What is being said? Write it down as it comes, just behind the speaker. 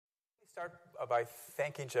Start by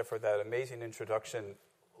thanking Jeff for that amazing introduction.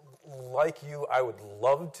 Like you, I would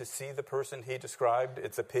love to see the person he described.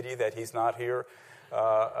 It's a pity that he's not here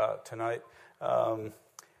tonight.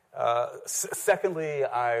 Secondly,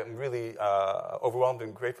 I'm really overwhelmed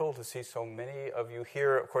and grateful to see so many of you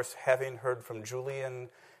here. Of course, having heard from Julian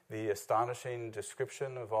the astonishing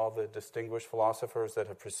description of all the distinguished philosophers that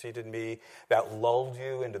have preceded me, that lulled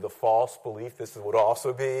you into the false belief this would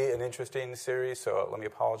also be an interesting series, so let me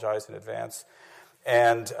apologize in advance.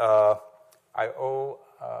 And I owe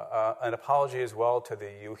an apology as well to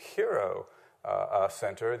the Uehiro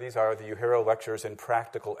Centre. These are the Uehiro Lectures in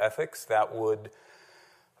Practical Ethics. That would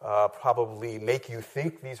probably make you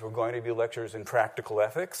think these were going to be lectures in practical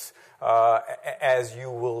ethics. As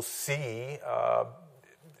you will see,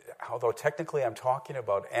 although technically I'm talking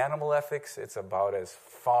about animal ethics, it's about as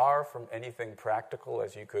far from anything practical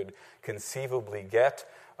as you could conceivably get.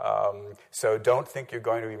 So don't think you're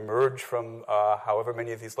going to emerge from however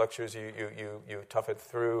many of these lectures you tough it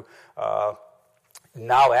through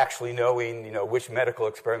now actually knowing, which medical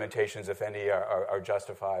experimentations, if any, are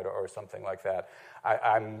justified or something like that.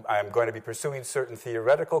 I'm going to be pursuing certain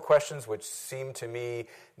theoretical questions which seem to me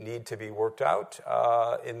need to be worked out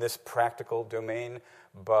in this practical domain,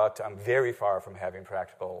 but I'm very far from having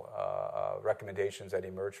practical recommendations that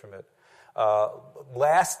emerge from it.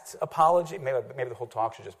 Last apology, maybe the whole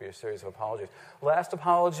talk should just be a series of apologies. Last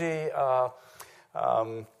apology,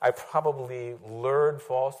 I probably lured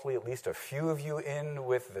falsely at least a few of you in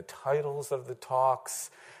with the titles of the talks.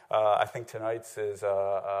 I think tonight's is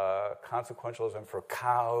Consequentialism for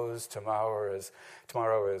Cows. Tomorrow is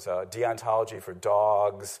Deontology for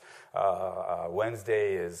Dogs.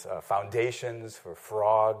 Wednesday is Foundations for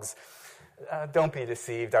Frogs. Don't be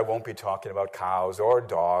deceived. I won't be talking about cows or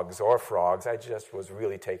dogs or frogs. I just was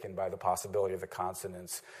really taken by the possibility of the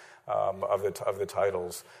consonants of the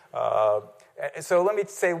titles. So let me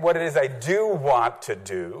say what it is I do want to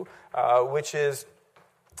do, which is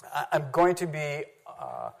I'm going to be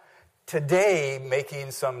today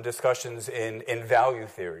making some discussions in value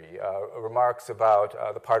theory, remarks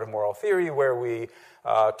about the part of moral theory where we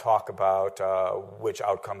talk about which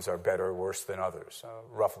outcomes are better or worse than others,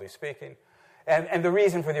 roughly speaking. And the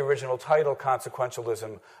reason for the original title,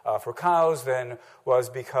 Consequentialism for Cows, then, was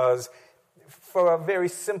because for a very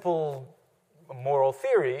simple moral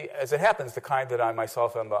theory, as it happens, the kind that I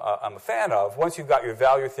myself am a fan of, once you've got your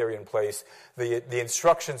value theory in place, the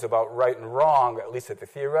instructions about right and wrong, at least at the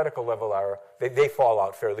theoretical level, they fall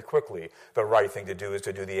out fairly quickly. The right thing to do is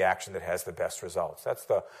to do the action that has the best results. That's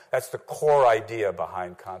the core idea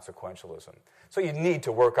behind consequentialism. So you need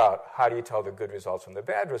to work out how do you tell the good results from the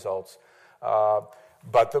bad results,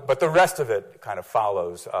 but the rest of it kind of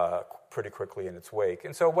follows pretty quickly in its wake.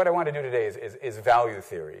 And so what I want to do today is value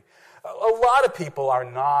theory. A lot of people are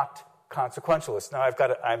not consequentialists. Now,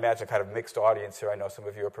 I imagine, a kind of mixed audience here. I know some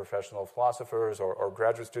of you are professional philosophers or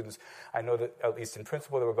graduate students. I know that, at least in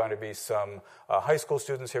principle, there were going to be some high school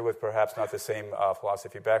students here with perhaps not the same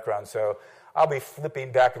philosophy background. So I'll be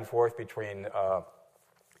flipping back and forth between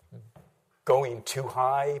going too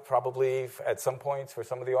high, probably, at some points for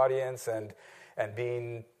some of the audience, and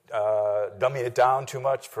being dumbing it down too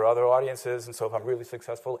much for other audiences. And so if I'm really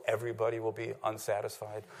successful, everybody will be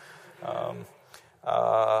unsatisfied.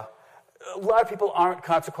 A lot of people aren't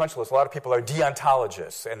consequentialists. A lot of people are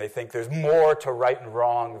deontologists, and they think there's more to right and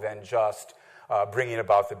wrong than just bringing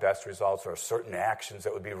about the best results or certain actions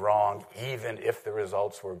that would be wrong, even if the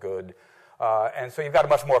results were good. And so you've got a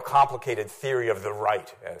much more complicated theory of the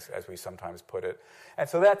right, as we sometimes put it. And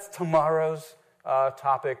so that's tomorrow's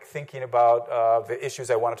topic, thinking about the issues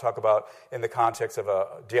I want to talk about in the context of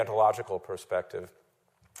a deontological perspective.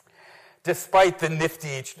 Despite the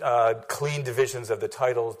nifty, clean divisions of the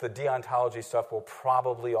titles, the deontology stuff will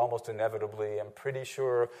probably, almost inevitably, I'm pretty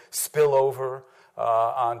sure, spill over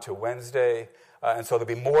onto Wednesday. And so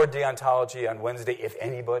there'll be more deontology on Wednesday, if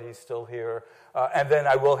anybody's still here. And then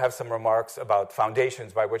I will have some remarks about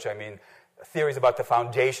foundations, by which I mean theories about the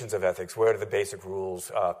foundations of ethics. Where do the basic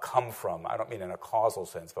rules come from? I don't mean in a causal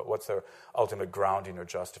sense, but what's their ultimate grounding or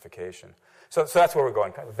justification? So that's where we're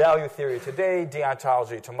going. Kind of value theory today,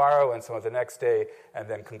 deontology tomorrow, and some of the next day, and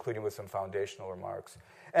then concluding with some foundational remarks.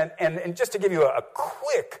 And just to give you a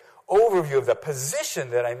quick overview of the position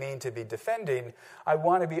that I mean to be defending, I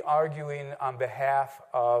want to be arguing on behalf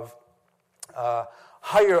of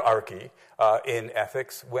hierarchy in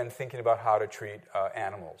ethics when thinking about how to treat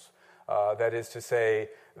animals. That is to say,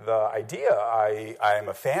 the idea I am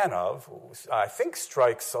a fan of, I think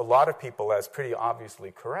strikes a lot of people as pretty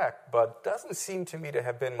obviously correct, but doesn't seem to me to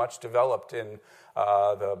have been much developed in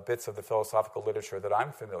the bits of the philosophical literature that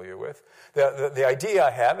I'm familiar with. The idea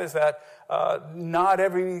I have is that not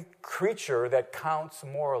every creature that counts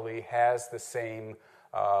morally has the same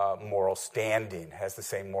moral standing, has the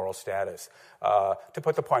same moral status. To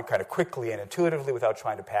put the point kind of quickly and intuitively without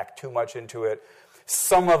trying to pack too much into it,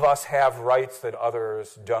 some of us have rights that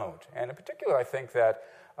others don't. And in particular, I think that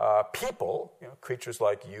people, creatures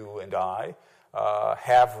like you and I,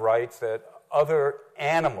 have rights that other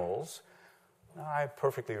animals. I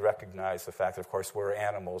perfectly recognize the fact that, of course, we're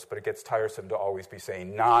animals, but it gets tiresome to always be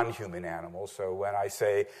saying non-human animals. So when I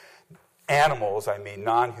say animals, I mean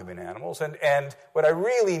non-human animals. And what I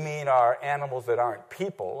really mean are animals that aren't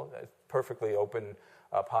people. Perfectly open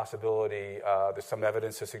possibility. There's some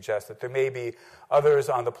evidence to suggest that there may be others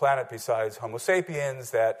on the planet besides Homo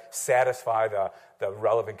sapiens that satisfy the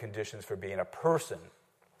relevant conditions for being a person.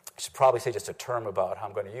 I should probably say just a term about how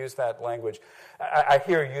I'm going to use that language. I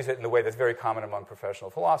hear you use it in the way that's very common among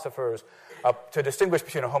professional philosophers. To distinguish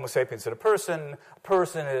between a Homo sapiens and a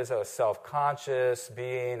person is a self-conscious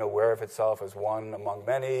being, aware of itself as one among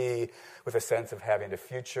many, with a sense of having a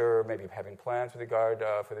future, maybe having plans with regard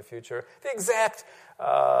for the future. The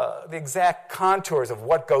exact contours of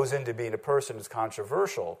what goes into being a person is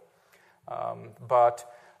controversial, but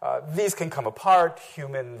these can come apart.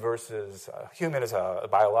 Human is a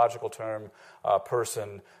biological term.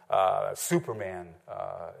 Person, Superman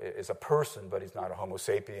is a person, but he's not a Homo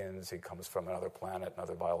sapiens. He comes from another planet,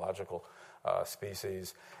 another biological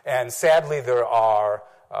species. And sadly,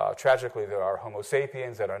 tragically, there are Homo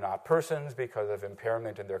sapiens that are not persons because of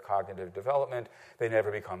impairment in their cognitive development. They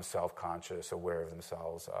never become self-conscious, aware of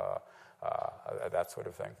themselves, that sort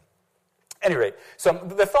of thing. At any rate, so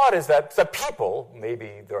the thought is that the people,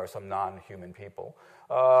 maybe there are some non-human people,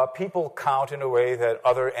 people count in a way that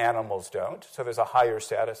other animals don't, so there's a higher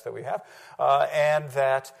status that we have, and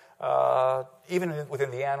that even within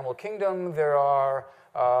the animal kingdom, there are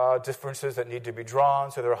differences that need to be drawn,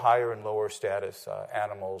 so there are higher and lower status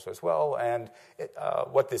animals as well, and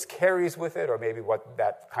what this carries with it, or maybe what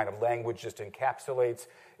that kind of language just encapsulates,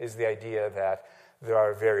 is the idea that there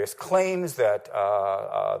are various claims that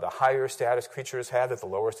the higher status creatures have that the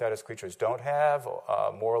lower status creatures don't have,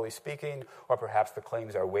 morally speaking, or perhaps the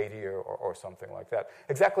claims are weightier or something like that.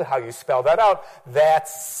 Exactly how you spell that out,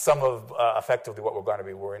 that's some of effectively what we're going to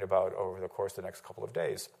be worrying about over the course of the next couple of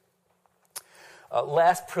days.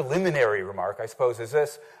 Last preliminary remark, I suppose, is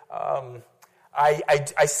this.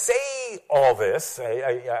 I say all this,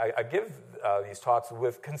 I give these talks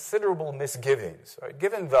with considerable misgivings, right?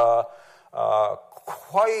 Given the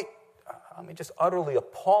just utterly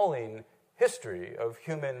appalling history of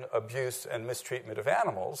human abuse and mistreatment of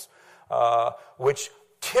animals, which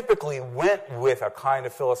typically went with a kind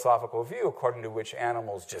of philosophical view according to which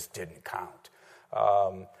animals just didn't count.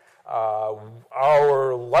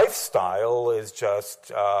 Our lifestyle is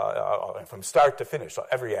just, from start to finish, so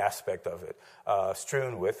every aspect of it,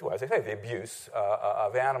 strewn with, well, as I say, the abuse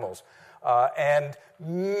of animals. And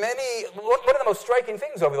one of the most striking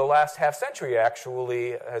things over the last half century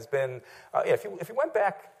actually has been, if you went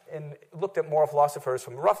back and looked at moral philosophers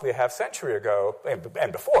from roughly a half century ago,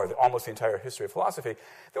 and before, almost the entire history of philosophy,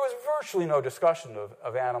 there was virtually no discussion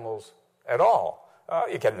of animals at all.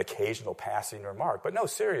 You get an occasional passing remark, but no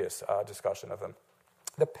serious discussion of them.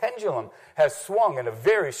 The pendulum has swung in a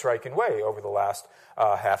very striking way over the last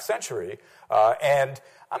half century, and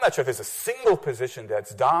I'm not sure if there's a single position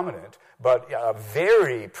that's dominant, but a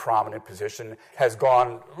very prominent position has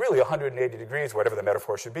gone really 180 degrees, whatever the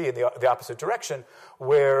metaphor should be, in the opposite direction,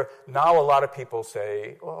 where now a lot of people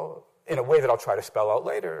say, well, in a way that I'll try to spell out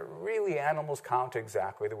later, really animals count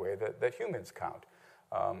exactly the way that humans count.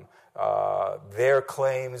 Their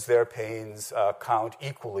claims, their pains count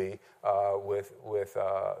equally with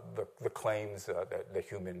the claims that the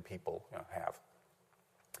human people have.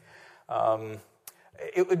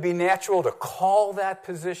 It would be natural to call that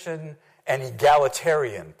position an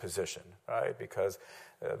egalitarian position, right? Because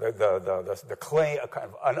the claim, kind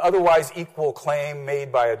of an otherwise equal claim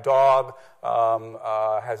made by a dog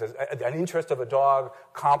has an interest of a dog,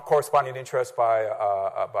 corresponding interest by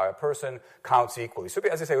a person counts equally. So,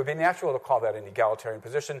 as I say, it would be natural to call that an egalitarian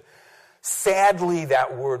position. Sadly,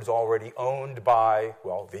 that word's already owned by,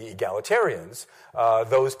 well, the egalitarians,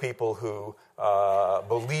 those people who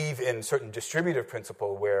believe in certain distributive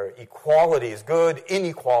principle where equality is good,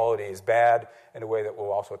 inequality is bad, in a way that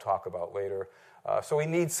we'll also talk about later. So we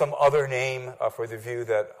need some other name for the view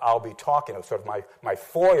that I'll be talking of. Sort of my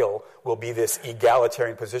foil will be this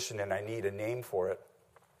egalitarian position, and I need a name for it.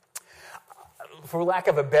 For lack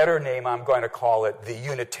of a better name, I'm going to call it the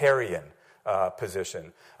Unitarian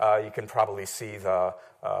position. You can probably see the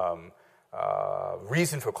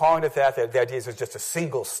reason for calling it that. The idea is it's just a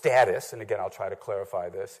single status, and again, I'll try to clarify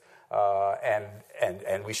this,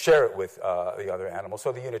 and we share it with the other animals,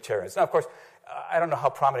 so the Unitarians. Now, of course, I don't know how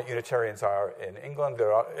prominent Unitarians are in England.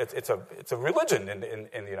 It's a religion in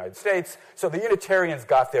the United States, so the Unitarians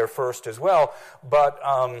got there first as well, but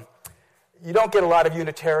you don't get a lot of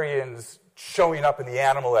Unitarians showing up in the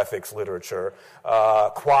animal ethics literature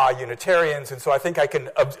qua Unitarians, and so I think I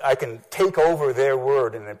can take over their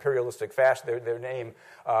word in an imperialistic fashion, their name,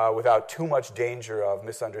 without too much danger of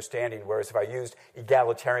misunderstanding, whereas if I used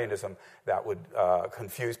egalitarianism, that would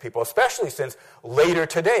confuse people, especially since later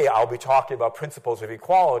today I'll be talking about principles of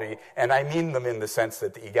equality, and I mean them in the sense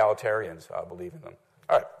that the egalitarians believe in them.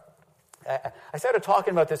 All right. I started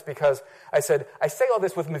talking about this because I said, I say all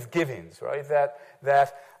this with misgivings, right, that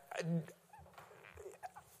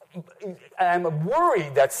I'm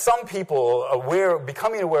worried that some people,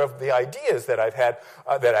 becoming aware of the ideas that I've had,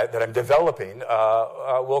 that I'm developing,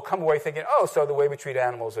 will come away thinking, oh, so the way we treat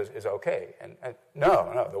animals is okay. And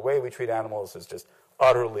no, the way we treat animals is just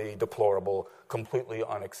utterly deplorable, completely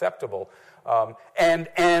unacceptable. And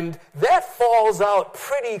that falls out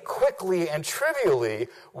pretty quickly and trivially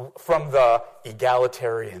from the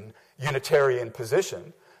egalitarian, Unitarian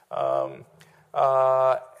position.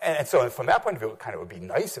 And so from that point of view, it kind of would be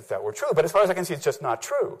nice if that were true. But as far as I can see, it's just not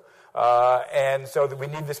true. And so that we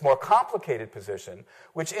need this more complicated position,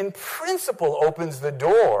 which in principle opens the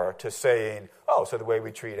door to saying, oh, so the way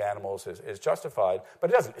we treat animals is justified. But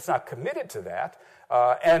it doesn't. It's not committed to that.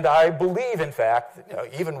 And I believe, in fact,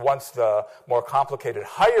 even once the more complicated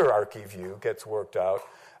hierarchy view gets worked out,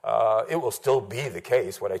 it will still be the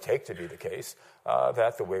case, what I take to be the case,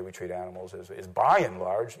 that the way we treat animals is by and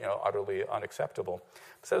large, utterly unacceptable.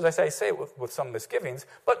 So as I say it with some misgivings,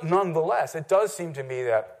 but nonetheless, it does seem to me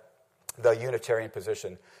that the Unitarian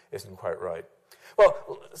position isn't quite right.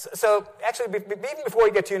 Well, so actually, even before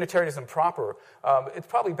we get to Unitarianism proper, it's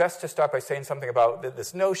probably best to start by saying something about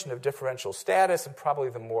this notion of differential status, and probably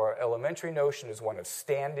the more elementary notion is one of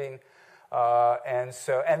standing.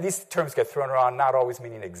 And these terms get thrown around, not always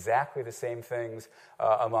meaning exactly the same things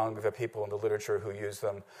among the people in the literature who use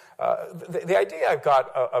them. The idea I've got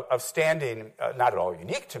of standing, not at all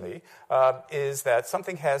unique to me, is that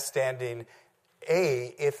something has standing,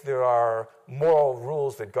 A, if there are moral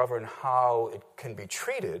rules that govern how it can be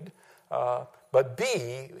treated, but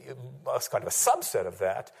B, as kind of a subset of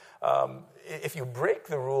that, if you break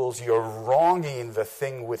the rules, you're wronging the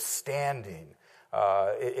thing withstanding.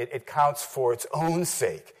 It counts for its own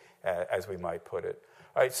sake, as we might put it.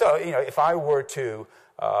 All right, so if I were to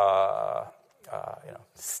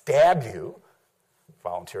stab you,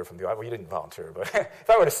 volunteer from the audience. Well, you didn't volunteer, but if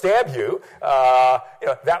I were to stab you,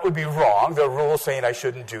 that would be wrong. There are rules saying I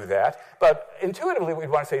shouldn't do that. But intuitively, we'd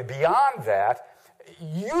want to say beyond that,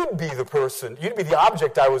 you'd be the person, you'd be the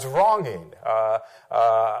object I was wronging.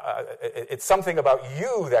 It's something about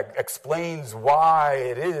you that explains why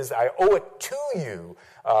it is I owe it to you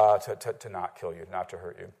to not kill you, not to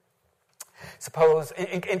hurt you. Suppose,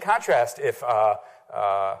 in contrast, if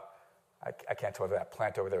I can't tell whether that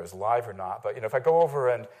plant over there is live or not, but if I go over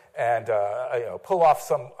and pull off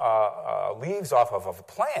some leaves off of a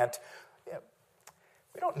plant,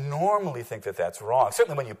 we don't normally think that that's wrong.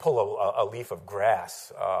 Certainly when you pull a leaf of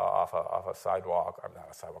grass off a sidewalk, or not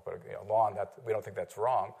a sidewalk, but a lawn, we don't think that's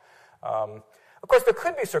wrong. Of course, there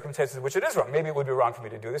could be circumstances in which it is wrong. Maybe it would be wrong for me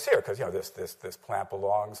to do this here because this plant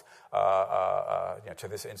belongs to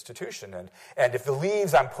this institution, and if the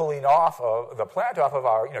leaves I'm pulling off of the plant off of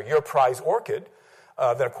are your prize orchid,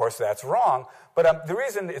 then of course that's wrong. But the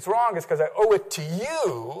reason it's wrong is because I owe it to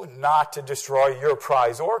you not to destroy your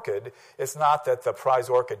prize orchid. It's not that the prize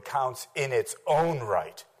orchid counts in its own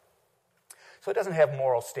right. So it doesn't have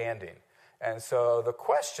moral standing. And so the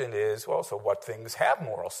question is, well, so what things have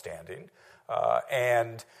moral standing?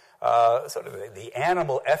 Sort of the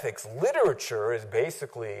animal ethics literature is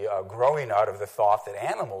basically growing out of the thought that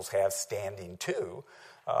animals have standing too,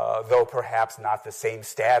 though perhaps not the same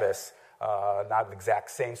status, not the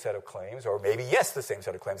exact same set of claims, or maybe, yes, the same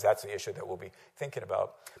set of claims. That's the issue that we'll be thinking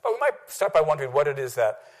about. But we might start by wondering what it is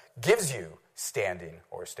that gives you standing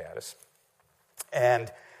or status.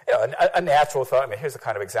 And a natural thought, here's the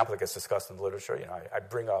kind of example that gets discussed in the literature. I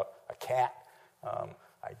bring a cat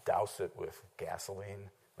I douse it with gasoline,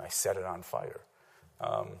 and I set it on fire.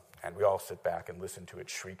 And we all sit back and listen to it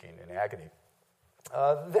shrieking in agony.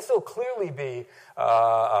 This will clearly be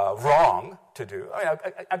wrong to do. I mean,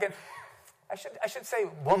 again, I should say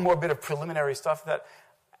one more bit of preliminary stuff, that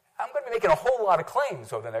I'm going to be making a whole lot of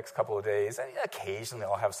claims over the next couple of days. And occasionally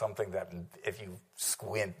I'll have something that, if you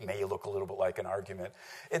squint, may look a little bit like an argument.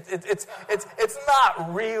 It's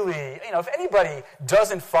not really, if anybody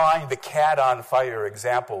doesn't find the cat on fire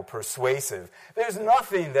example persuasive, there's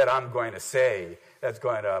nothing that I'm going to say that's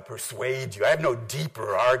going to persuade you. I have no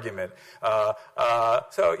deeper argument.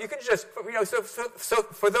 So you can just, so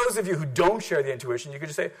for those of you who don't share the intuition, you can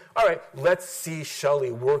just say, all right, let's see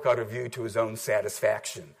Shelley work out a view to his own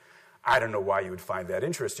satisfaction. I don't know why you would find that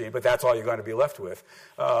interesting, but that's all you're going to be left with.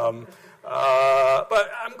 But I'm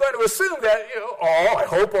going to assume that, I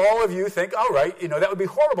hope all of you think, all right, that would be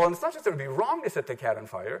horrible. And it's not just that it would be wrong to set the cat on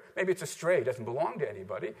fire. Maybe it's a stray, it doesn't belong to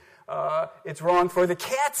anybody. It's wrong for the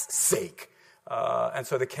cat's sake. And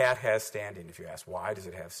so the cat has standing. If you ask, why does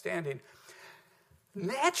it have standing?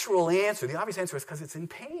 Natural answer, the obvious answer is because it's in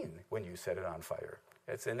pain when you set it on fire.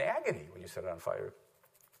 It's in agony when you set it on fire.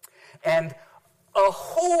 And a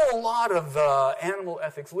whole lot of animal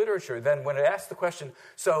ethics literature, then, when it asks the question,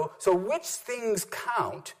 so which things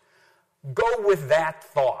count, go with that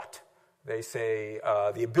thought. They say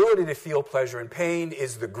the ability to feel pleasure and pain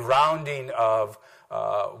is the grounding of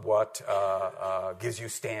what gives you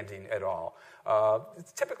standing at all.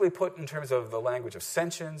 It's typically put in terms of the language of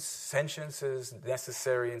sentience. Sentience is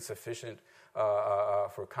necessary and sufficient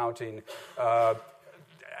for counting.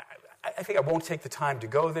 I think I won't take the time to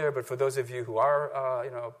go there, but for those of you who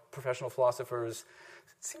are, professional philosophers,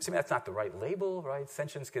 it seems to me that's not the right label, right?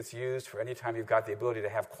 Sentience gets used for any time you've got the ability to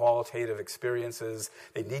have qualitative experiences.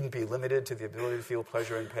 They needn't be limited to the ability to feel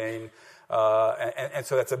pleasure and pain. And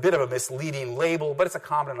so that's a bit of a misleading label, but it's a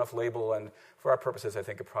common enough label, and for our purposes, I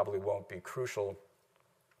think it probably won't be crucial.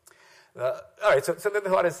 All right, so the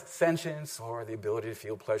thought is sentience, or the ability to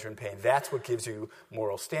feel pleasure and pain. That's what gives you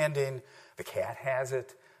moral standing. The cat has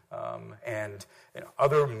it. And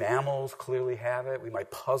other mammals clearly have it. We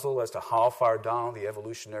might puzzle as to how far down the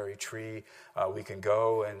evolutionary tree we can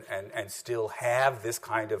go and still have this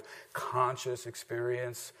kind of conscious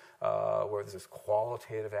experience where there's this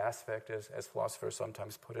qualitative aspect, as philosophers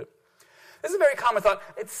sometimes put it. This is a very common thought.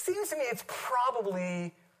 It seems to me it's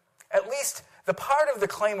probably, at least the part of the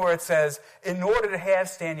claim where it says, in order to have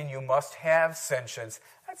standing, you must have sentience,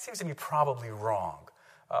 that seems to me probably wrong.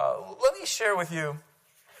 Let me share with you,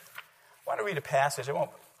 I want to read a passage.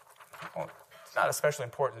 It's not especially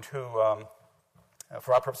important who,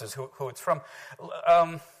 for our purposes, who it's from.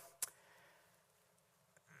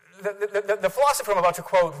 The philosopher I'm about to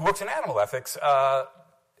quote, who works in animal ethics,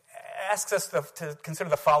 asks us to consider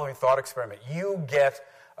the following thought experiment. You get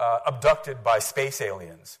abducted by space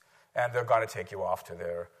aliens, and they're going to take you off to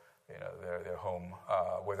their home,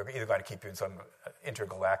 where they're either going to keep you in some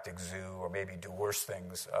intergalactic zoo or maybe do worse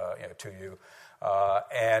things to you.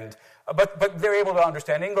 But they're able to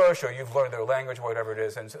understand English, or you've learned their language, whatever it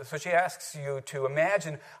is. And so she asks you to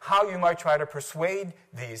imagine how you might try to persuade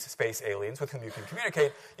these space aliens with whom you can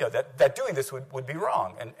communicate, that doing this would be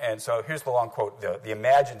wrong. And so here's the long quote, the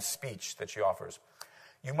imagined speech that she offers.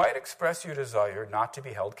 You might express your desire not to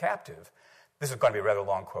be held captive. This is going to be a rather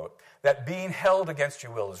long quote. That being held against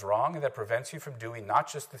your will is wrong, and that prevents you from doing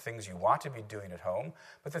not just the things you want to be doing at home,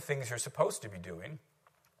 but the things you're supposed to be doing.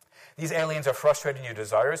 These aliens are frustrating your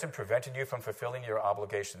desires and preventing you from fulfilling your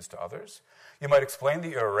obligations to others. You might explain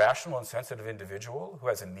that you're a rational and sensitive individual who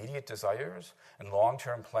has immediate desires and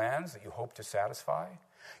long-term plans that you hope to satisfy.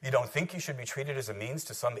 You don't think you should be treated as a means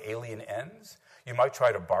to some alien ends. You might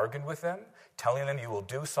try to bargain with them, telling them you will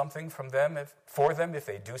do something for them if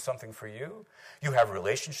they do something for you. You have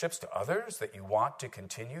relationships to others that you want to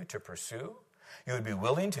continue to pursue. You would be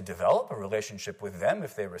willing to develop a relationship with them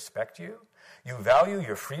if they respect you. You value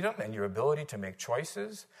your freedom and your ability to make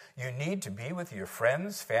choices. You need to be with your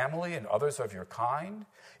friends, family, and others of your kind.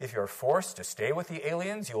 If you're forced to stay with the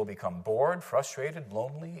aliens, you will become bored, frustrated,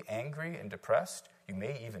 lonely, angry, and depressed. You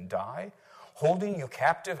may even die. Holding you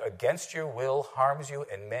captive against your will harms you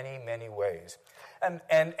in many, many ways.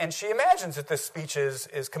 And she imagines that this speech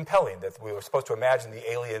is compelling, that we were supposed to imagine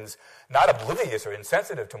the aliens not oblivious or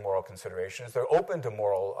insensitive to moral considerations. They're open to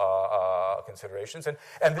moral considerations.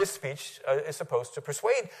 And this speech is supposed to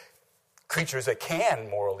persuade creatures that can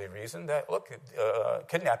morally reason that, look,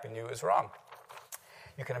 kidnapping you is wrong.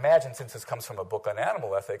 you can imagine, since this comes from a book on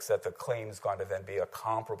animal ethics, that the claim is going to then be a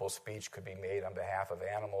comparable speech could be made on behalf of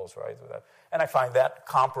animals, right? And I find that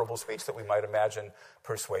comparable speech that we might imagine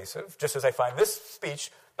persuasive, just as I find this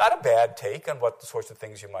speech not a bad take on what the sorts of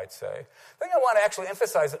things you might say. The thing I want to actually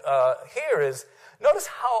emphasize here is, notice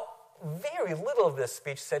how very little of this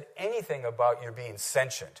speech said anything about your being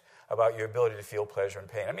sentient, about your ability to feel pleasure and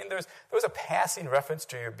pain. I mean, there was a passing reference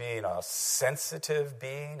to your being a sensitive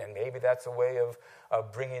being, and maybe that's a way of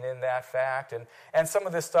bringing in that fact. And some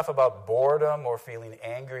of this stuff about boredom or feeling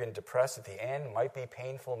angry and depressed at the end might be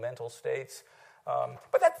painful mental states.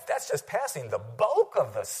 But that's just passing. The bulk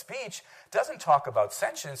of the speech doesn't talk about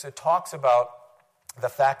sentience. It talks about the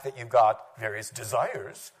fact that you've got various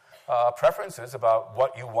desires, preferences about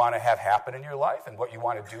what you want to have happen in your life and what you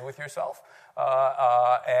want to do with yourself,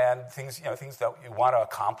 and things that you want to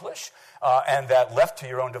accomplish, and that left to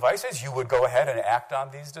your own devices, you would go ahead and act on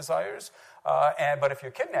these desires. But if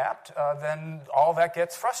you're kidnapped, then all that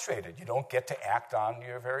gets frustrated. You don't get to act on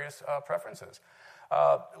your various preferences.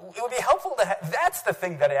 It would be helpful to have, that's the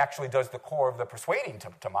thing that actually does the core of the persuading,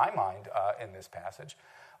 to my mind, in this passage,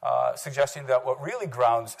 suggesting that what really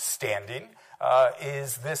grounds standing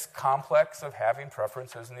is this complex of having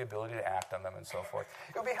preferences and the ability to act on them and so forth.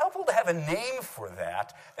 It would be helpful to have a name for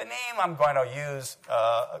that. The name I'm going to use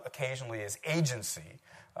occasionally is agency.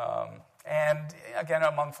 And again,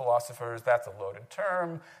 among philosophers, that's a loaded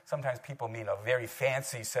term. Sometimes people mean a very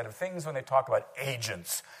fancy set of things when they talk about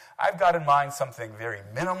agents. I've got in mind something very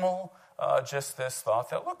minimal, just this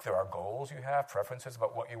thought that, look, there are goals you have, preferences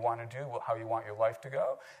about what you want to do, how you want your life to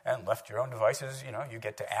go, and left to your own devices, you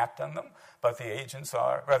get to act on them. But the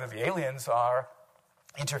aliens are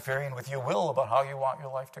interfering with your will about how you want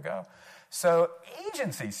your life to go. So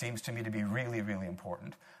agency seems to me to be really, really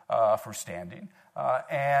important for standing.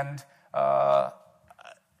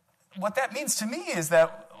 What that means to me is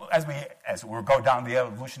that as we go down the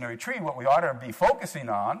evolutionary tree, what we ought to be focusing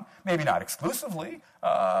on, maybe not exclusively,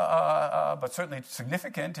 but certainly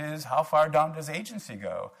significant, is how far down does agency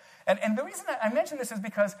go? And the reason I mention this is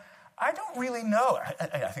because I don't really know,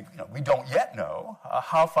 I think we don't yet know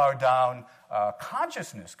how far down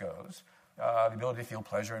consciousness goes, the ability to feel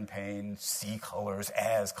pleasure and pain, see colors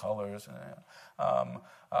as colors.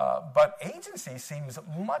 But agency seems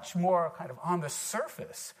much more kind of on the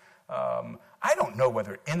surface. I don't know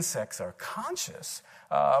whether insects are conscious,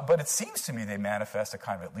 but it seems to me they manifest a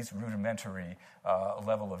kind of at least rudimentary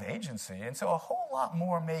level of agency. And so a whole lot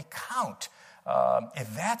more may count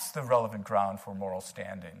if that's the relevant ground for moral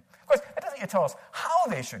standing. Of course, it doesn't yet tell us how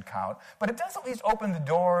they should count, but it does at least open the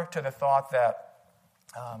door to the thought that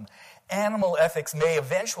animal ethics may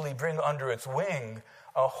eventually bring under its wing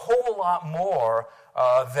a whole lot more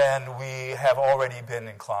than we have already been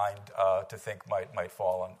inclined to think might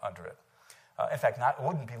fall under it. In fact, it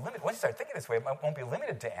wouldn't be limited. Once you start thinking this way, it won't be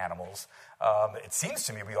limited to animals. It seems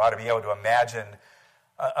to me we ought to be able to imagine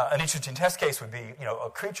an interesting test case would be, a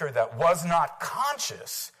creature that was not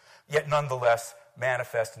conscious, yet nonetheless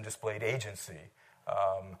manifest and displayed agency.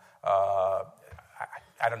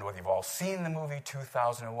 I don't know whether you've all seen the movie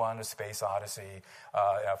 2001, A Space Odyssey.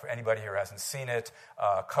 For anybody who hasn't seen it,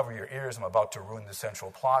 cover your ears. I'm about to ruin the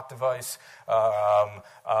central plot device.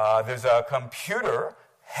 There's a computer,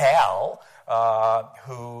 HAL,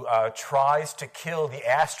 who tries to kill the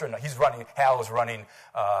astronaut. HAL is running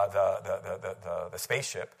the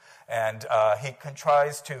spaceship, and he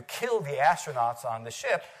tries to kill the astronauts on the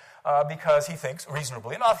ship because he thinks,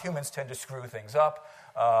 reasonably enough, humans tend to screw things up.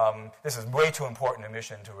 This is way too important a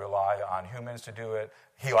mission to rely on humans to do it.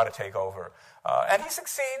 He ought to take over. And he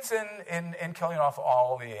succeeds in killing off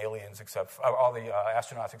all the aliens all the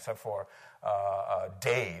astronauts except for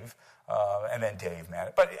Dave. And then Dave,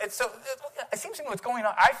 man. But it seems to me what's going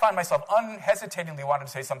on. I find myself unhesitatingly wanting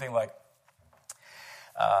to say something like,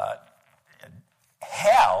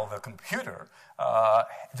 Hal, the computer,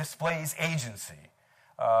 displays agency.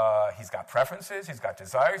 He's got preferences, he's got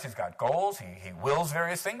desires, he's got goals, he wills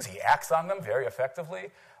various things, he acts on them very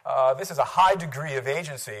effectively. This is a high degree of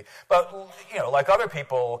agency, but like other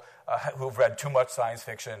people who've read too much science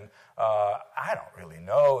fiction, I don't really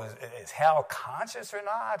know. Is Hal conscious or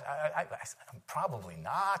not? Probably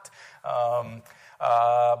not. But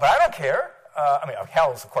I don't care.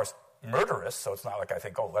 Hal is, of course, murderous, so it's not like I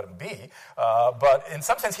think, let him be. But in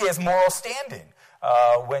some sense, he has moral standing.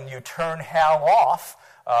 When you turn Hal off,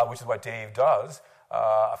 which is what Dave does,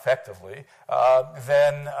 effectively,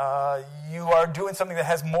 then you are doing something that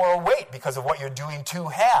has moral weight because of what you're doing to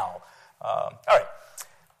Hal. All right.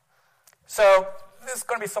 So there's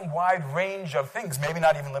going to be some wide range of things, maybe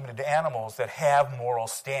not even limited to animals, that have moral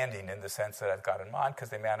standing in the sense that I've got in mind because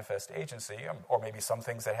they manifest agency, or maybe some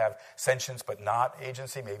things that have sentience but not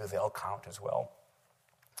agency, maybe they'll count as well.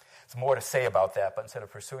 There's more to say about that, but instead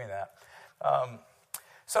of pursuing that.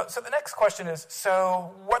 So the next question is,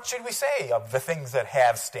 so what should we say of the things that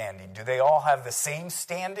have standing? Do they all have the same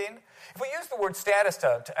standing? If we use the word status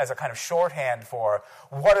as a kind of shorthand for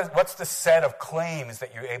what's the set of claims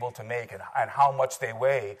that you're able to make and how much they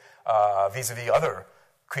weigh vis-a-vis other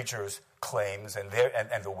creatures' claims and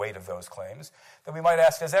the weight of those claims, then we might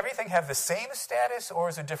ask, does everything have the same status or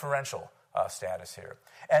is it differential status here?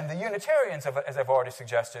 And the Unitarians, as I've already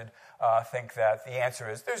suggested, think that the answer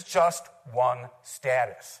is there's just one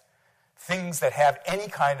status. Things that have any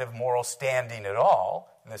kind of moral standing at all,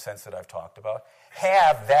 in the sense that I've talked about,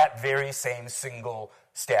 have that very same single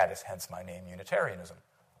status, hence my name, Unitarianism.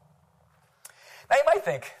 Now you might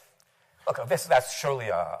think, look, that's surely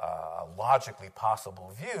a logically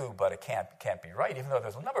possible view, but it can't be right, even though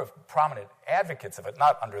there's a number of prominent advocates of it,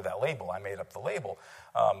 not under that label, I made up the label,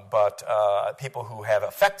 but people who have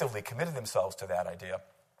effectively committed themselves to that idea.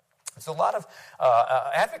 There's a lot of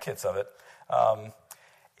advocates of it. And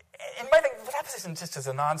you might think, that position just is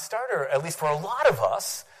a non-starter, at least for a lot of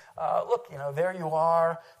us. Look, there you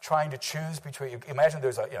are trying to choose between. Imagine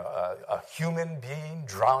there's a human being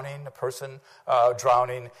drowning, a person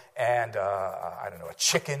drowning, and I don't know, a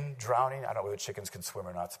chicken drowning. I don't know whether chickens can swim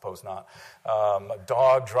or not. Suppose not. A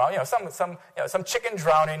dog drowning. Some chicken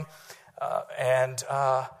drowning, and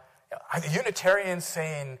are the Unitarians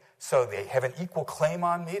saying so they have an equal claim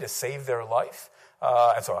on me to save their life?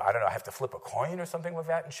 And so I don't know. I have to flip a coin or something with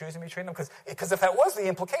that and choosing between them because if that was the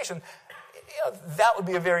implication. That would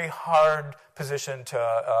be a very hard position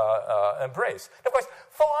to embrace. Of course,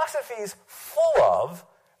 philosophy is full of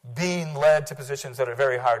being led to positions that are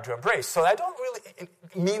very hard to embrace. So I don't really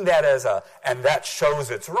mean that as and that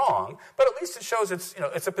shows it's wrong, but at least it shows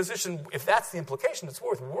it's a position, if that's the implication, it's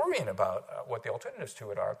worth worrying about what the alternatives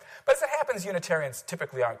to it are. But as it happens, Unitarians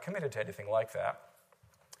typically aren't committed to anything like that.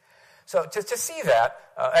 So to see that,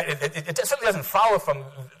 it certainly doesn't follow from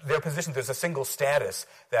their position there's a single status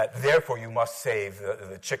that therefore you must save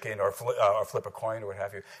the chicken or flip a coin or what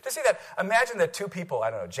have you. To see that, imagine that two people, I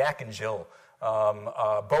don't know, Jack and Jill,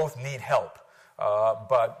 both need help.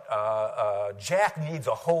 But Jack needs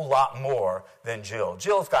a whole lot more than Jill.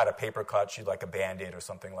 Jill's got a paper cut. She'd like a Band-Aid or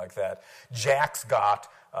something like that. Jack's got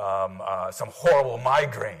some horrible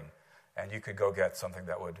migraine, and you could go get something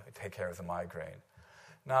that would take care of the migraine.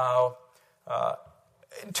 Now,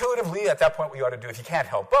 intuitively, at that point, what you ought to do, if you can't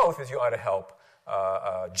help both, is you ought to help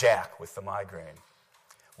Jack with the migraine.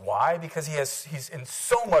 Why? Because he's in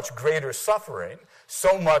so much greater suffering,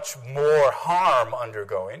 so much more harm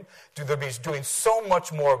undergoing, he's doing so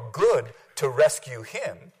much more good to rescue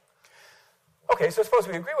him. Okay, so suppose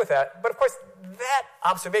we agree with that, but of course, that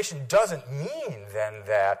observation doesn't mean then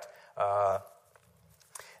that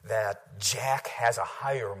Jack has a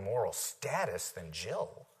higher moral status than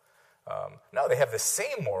Jill. No, they have the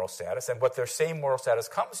same moral status, and what their same moral status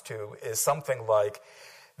comes to is something like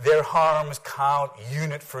their harms count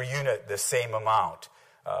unit for unit the same amount,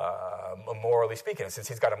 morally speaking. And since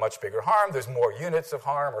he's got a much bigger harm, there's more units of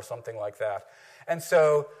harm or something like that. And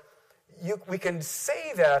so we can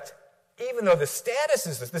say that even though the status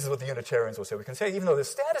is this is what the Unitarians will say, we can say even though the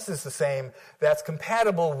status is the same, that's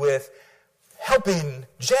compatible with helping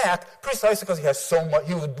Jack precisely because he has so much,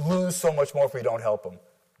 he would lose so much more if we don't help him.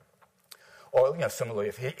 Or,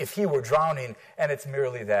 similarly, if he were drowning and it's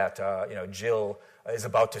merely that, Jill is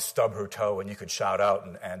about to stub her toe and you could shout out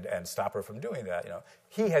and stop her from doing that,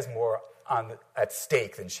 he has more at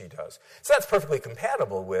stake than she does. So that's perfectly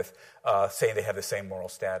compatible with saying they have the same moral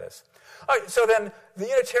status. All right, so then the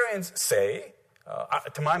Unitarians say,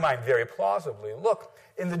 to my mind very plausibly, look,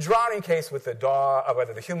 in the drowning case with the dog,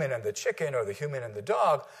 whether the human and the chicken or the human and the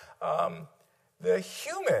dog, the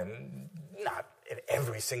human, not in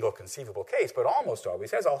every single conceivable case, but almost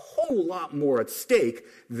always, has a whole lot more at stake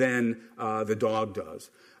than the dog does.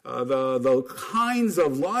 The kinds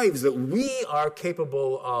of lives that we are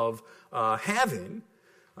capable of having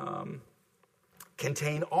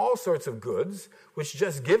contain all sorts of goods which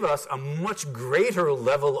just give us a much greater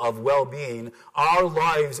level of well-being. Our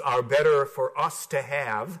lives are better for us to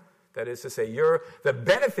have. That is to say, the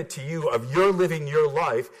benefit to you of your living your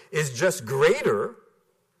life is just greater,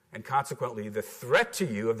 and consequently, the threat to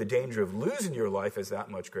you of the danger of losing your life is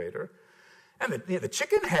that much greater. And the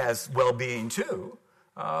chicken has well-being too,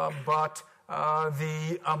 but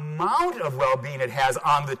the amount of well-being it has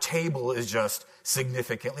on the table is just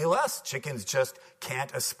significantly less. Chickens just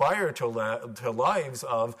can't aspire to lives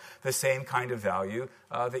of the same kind of value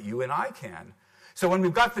that you and I can. So when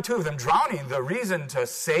we've got the two of them drowning, the reason to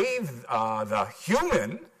save the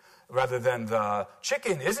human rather than the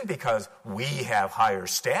chicken isn't because we have higher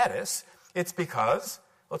status. It's because,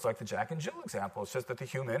 well, it's like the Jack and Jill example. It's just that the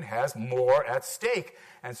human has more at stake.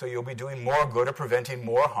 And so you'll be doing more good or preventing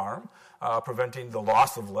more harm, preventing the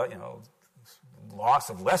loss of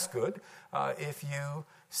less good if you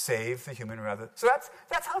save the human rather. So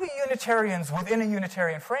that's how the Unitarians within a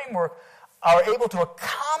Unitarian framework are able to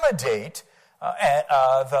accommodate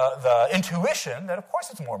the intuition that, of course,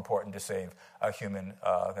 it's more important to save a human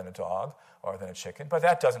than a dog or than a chicken, but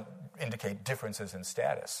that doesn't indicate differences in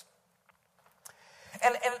status.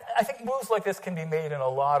 And I think moves like this can be made in a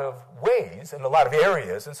lot of ways, in a lot of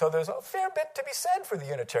areas, and so there's a fair bit to be said for the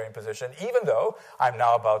Unitarian position, even though I'm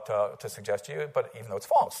now about to suggest to you, but even though it's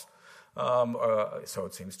false. So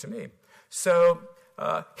it seems to me. So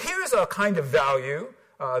here's a kind of value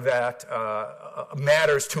that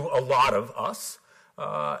matters to a lot of us,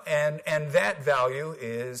 and that value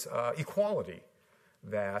is equality.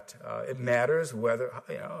 That it matters whether,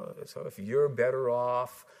 so if you're better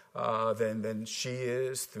off than she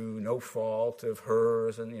is through no fault of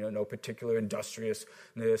hers and, no particular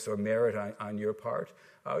industriousness or merit on your part,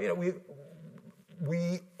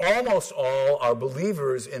 we almost all are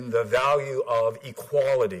believers in the value of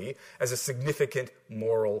equality as a significant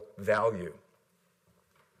moral value.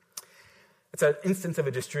 It's an instance of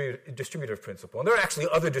a distributive principle. And there are actually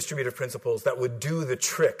other distributive principles that would do the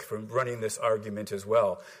trick for running this argument as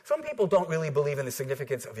well. Some people don't really believe in the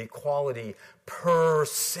significance of equality per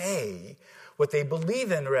se. What they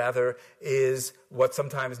believe in, rather, is what's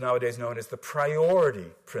sometimes nowadays known as the priority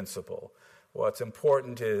principle. What's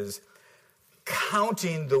important is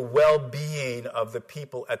counting the well-being of the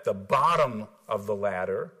people at the bottom of the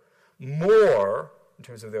ladder more, in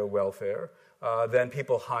terms of their welfare, than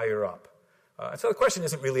people higher up. And so the question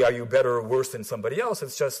isn't really, are you better or worse than somebody else?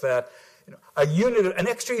 It's just that an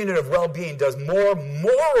extra unit of well-being does more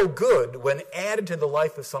moral good when added to the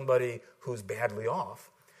life of somebody who's badly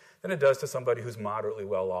off than it does to somebody who's moderately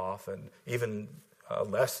well off, and even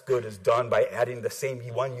less good is done by adding the same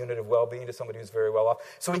 1 unit of well-being to somebody who's very well off.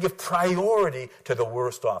 So we give priority to the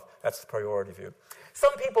worst off. That's the priority view.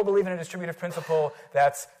 Some people believe in a distributive principle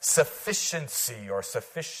that's sufficiency or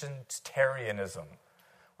sufficientarianism,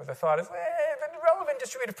 where the thought is, the relevant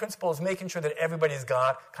distributive principle is making sure that everybody's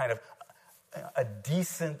got kind of a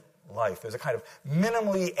decent life. There's a kind of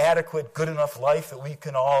minimally adequate, good enough life that we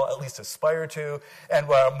can all at least aspire to. And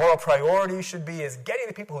what our moral priority should be is getting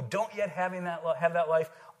the people who don't yet have that life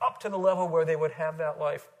up to the level where they would have that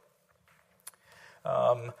life.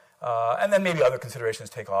 And then maybe other considerations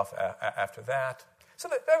take off after that. So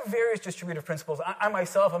there are various distributive principles. I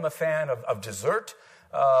myself am a fan of desert.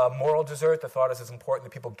 Moral desert. The thought is it's important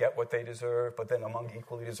that people get what they deserve, but then among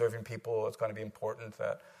equally deserving people, it's going to be important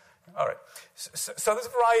that... All right. So there's a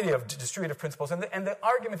variety of distributive principles, and the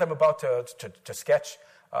argument I'm about to sketch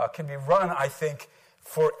can be run, I think,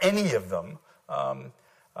 for any of them.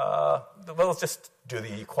 Let's just do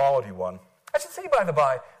the equality one. I should say, by the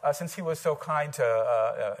by, since he was so kind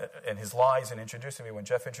to, in his lies in introducing me, when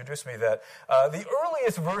Jeff introduced me, that the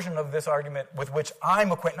earliest version of this argument with which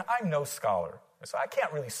I'm acquainted, I'm no scholar, so I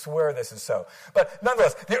can't really swear this is so, but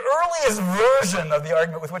nonetheless, the earliest version of the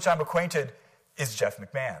argument with which I'm acquainted is Jeff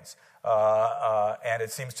McMahon's. And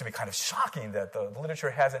it seems to be kind of shocking that the literature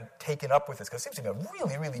hasn't taken up with this, because it seems to be a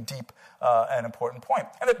really, really deep and important point.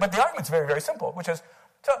 But the argument's very, very simple, which is,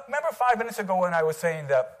 so remember 5 minutes ago when I was saying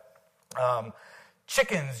that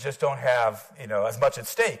chickens just don't have, as much at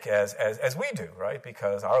stake as we do, right?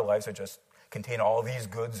 Because our lives contain all these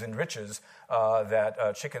goods and riches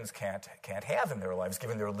that chickens can't have in their lives,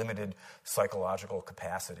 given their limited psychological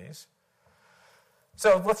capacities.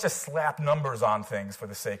 So let's just slap numbers on things for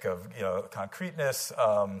the sake of concreteness.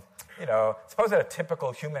 Suppose that a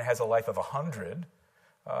typical human has a life of 100.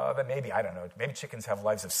 Then maybe, I don't know, maybe chickens have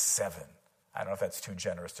lives of 7. I don't know if that's too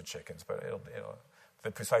generous to chickens, but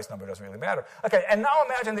the precise number doesn't really matter. Okay, and now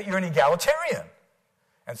imagine that you're an egalitarian.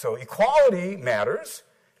 And so equality matters,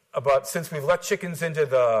 but since we've let chickens into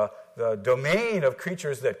the domain of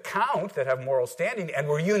creatures that count, that have moral standing, and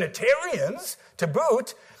we're Unitarians to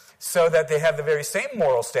boot, so that they have the very same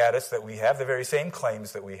moral status that we have, the very same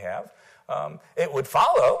claims that we have, it would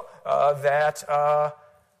follow that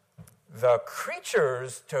the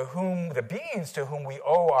beings to whom we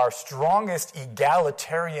owe our strongest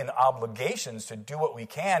egalitarian obligations to do what we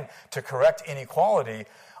can to correct inequality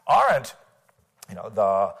aren't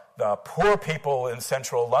the poor people in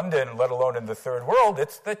central London, let alone in the third world,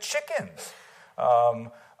 it's the chickens.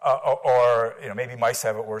 Or maybe mice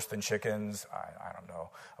have it worse than chickens. I don't know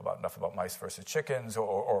enough about mice versus chickens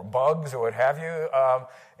or bugs or what have you.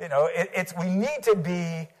 We need to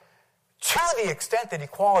be, to the extent that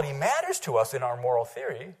equality matters to us in our moral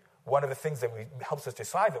theory, one of the things that helps us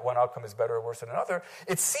decide that one outcome is better or worse than another,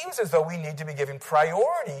 it seems as though we need to be giving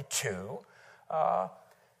priority to,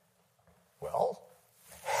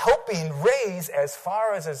 helping raise as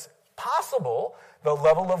far as is possible the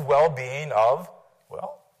level of well-being of,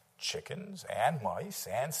 chickens and mice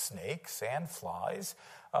and snakes and flies.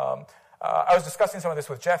 I was discussing some of this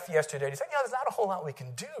with Jeff yesterday. He said, there's not a whole lot we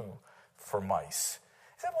can do for mice.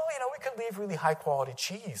 He said, we could leave really high-quality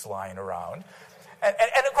cheese lying around. And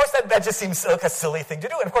of course, that just seems like a silly thing to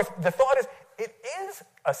do. And of course, the thought is, it is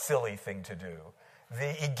a silly thing to do.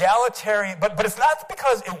 The egalitarian, but it's not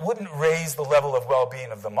because it wouldn't raise the level of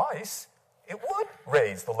well-being of the mice. It would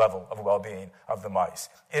raise the level of well-being of the mice.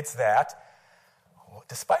 It's that,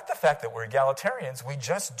 despite the fact that we're egalitarians, we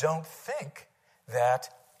just don't think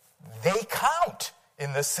that they count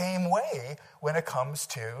in the same way when it comes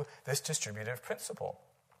to this distributive principle.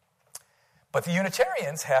 But the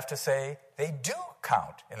Unitarians have to say they do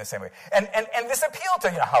count in the same way. And this appeal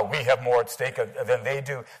to how we have more at stake than they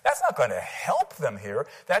do, that's not going to help them here.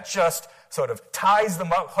 That just sort of ties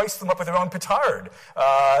them up, hoists them up with their own petard.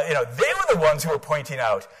 They were the ones who were pointing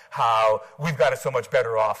out how we've got it so much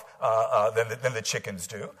better off than the chickens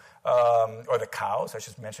do. Or the cows. I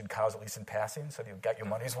should mention cows at least in passing, so you've got your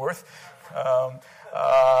money's worth.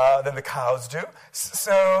 Than the cows do.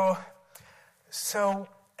 So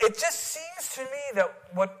it just seems to me that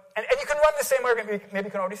and you can run the same argument, maybe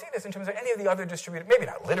you can already see this in terms of any of the other distributive, maybe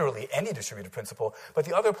not literally any distributive principle, but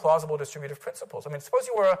the other plausible distributive principles. Suppose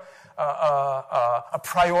you were a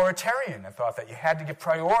prioritarian and thought that you had to give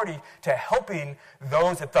priority to helping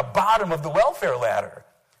those at the bottom of the welfare ladder.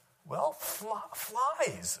 Well,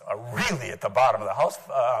 flies are really at the bottom of the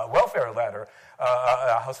welfare ladder,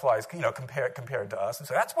 houseflies, compared to us. And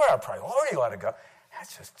so that's where our priority ought to go. That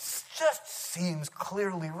just seems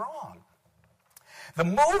clearly wrong. The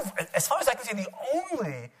move, as far as I can see, there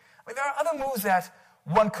are other moves that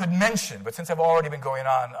one could mention, but since I've already been going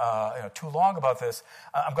on too long about this,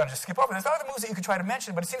 I'm going to just skip over. There's other moves that you could try to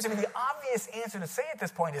mention, but it seems to me the obvious answer to say at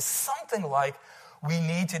this point is something like we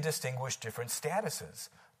need to distinguish different statuses,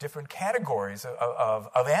 different categories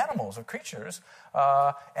of animals, of creatures,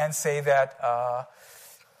 and say that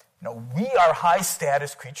we are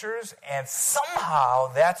high-status creatures, and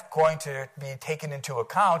somehow that's going to be taken into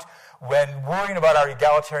account when worrying about our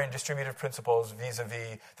egalitarian distributive principles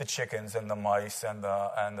vis-a-vis the chickens and the mice and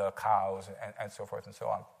the cows and so forth and so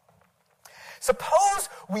on. Suppose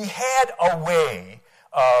we had a way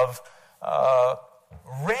of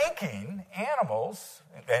ranking animals,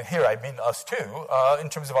 and here I mean us too, in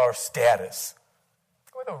terms of our status.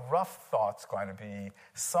 The rough thought's going to be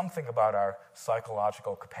something about our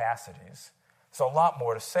psychological capacities. There's a lot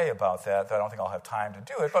more to say about that I don't think I'll have time to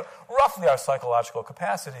do it, but roughly our psychological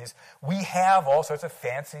capacities, we have all sorts of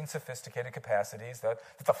fancy and sophisticated capacities that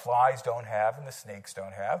the flies don't have and the snakes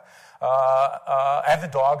don't have, and the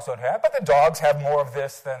dogs don't have, but the dogs have more of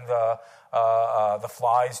this than the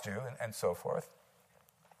flies do, and so forth.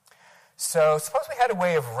 So suppose we had a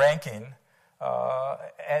way of ranking,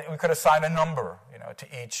 and we could assign a number, to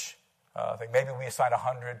each thing. Maybe we assign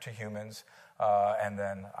 100 to humans, and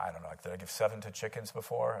then, I don't know, did I give 7 to chickens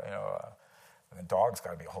before? And then dogs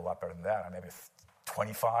got to be a whole lot better than that. Maybe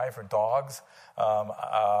 25 for dogs,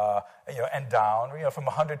 and down, from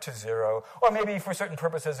 100 to 0. Or maybe for certain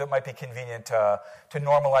purposes it might be convenient to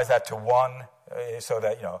normalize that to 1, so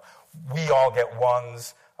that, we all get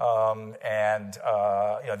 1s, and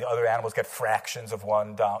the other animals get fractions of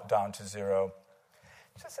 1 down to 0.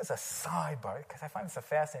 Just as a sidebar, because I find this a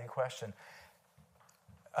fascinating question,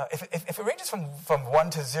 if it ranges from 1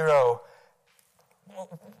 to 0,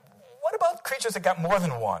 what about creatures that got more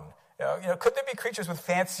than 1? Could there be creatures with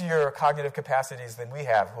fancier cognitive capacities than we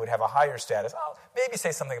have who would have a higher status? I'll maybe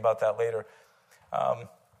say something about that later. And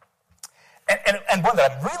one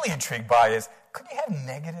that I'm really intrigued by is, could you have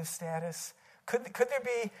negative status? Could there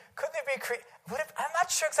be? I'm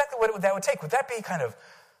not sure exactly what that would take. Would that be kind of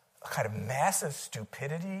massive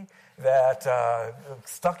stupidity that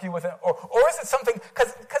stuck you with it? Or is it something,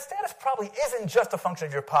 because status probably isn't just a function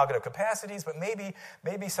of your cognitive capacities, but maybe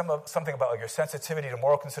something about your sensitivity to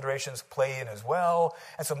moral considerations play in as well.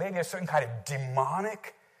 And so maybe a certain kind of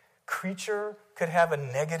demonic creature could have a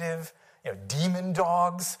negative demon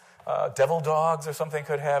dogs, devil dogs or something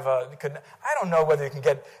could have, I don't know whether you can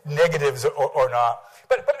get negatives or not.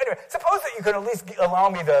 But anyway, suppose that you can at least allow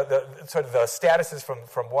me the sort of the statuses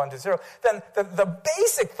from 1 to 0, then the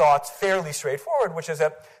basic thought's fairly straightforward, which is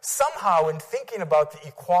that somehow in thinking about the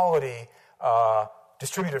equality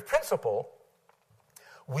distributive principle,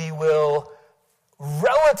 we will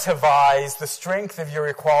relativize the strength of your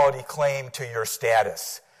equality claim to your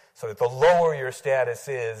status, so that the lower your status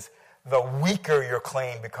is, the weaker your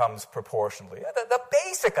claim becomes proportionally. The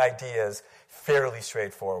basic idea is fairly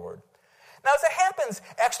straightforward. Now, as it happens,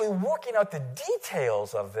 actually working out the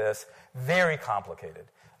details of this, very complicated.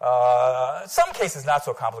 Some cases not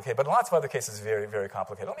so complicated, but in lots of other cases very, very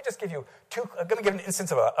complicated. Let me just give you I'm going to give an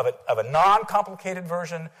instance of a non-complicated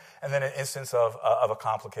version and then an instance of a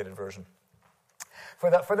complicated version. For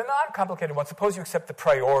the non-complicated one, suppose you accept the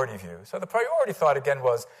priority view. So the priority thought, again,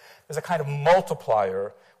 was there's a kind of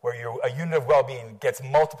multiplier where a unit of well-being gets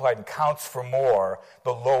multiplied and counts for more the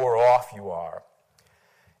lower off you are.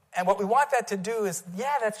 And what we want that to do is,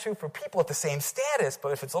 yeah, that's true for people at the same status,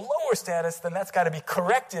 but if it's a lower status, then that's got to be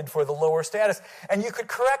corrected for the lower status. And you could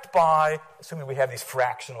correct by, assuming we have these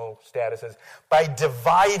fractional statuses, by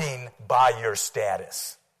dividing by your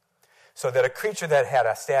status. So that a creature that had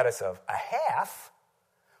a status of a half,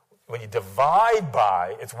 when you divide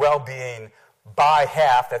by its well-being by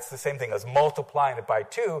half, that's the same thing as multiplying it by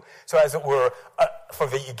 2. So as it were, from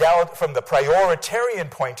the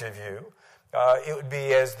prioritarian point of view, it would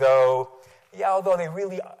be as though, although they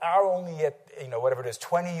really are only at, whatever it is,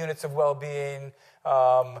 20 units of well-being,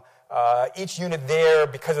 each unit there,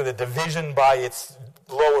 because of the division by its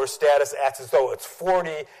lower status, acts as though it's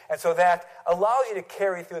 40. And so that allows you to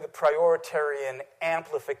carry through the prioritarian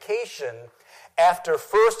amplification after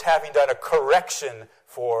first having done a correction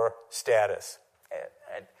for status.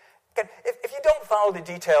 Again, if you don't follow the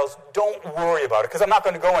details, don't worry about it, because I'm not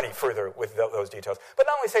going to go any further with those details. But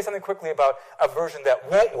not only say something quickly about a version that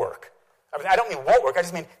won't work. I mean, I don't mean won't work, I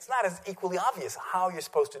just mean it's not as equally obvious how you're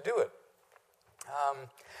supposed to do it.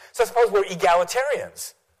 So suppose we're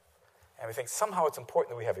egalitarians, and we think somehow it's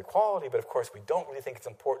important that we have equality, but of course we don't really think it's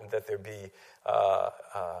important that there be,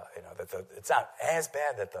 it's not as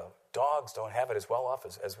bad that the dogs don't have it as well off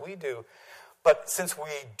as we do. But since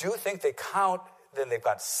we do think they count, then they've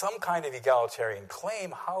got some kind of egalitarian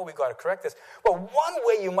claim. How are we going to correct this? Well, one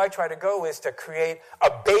way you might try to go is to create a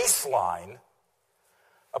baseline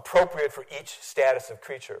appropriate for each status of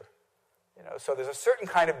creature. So there's a certain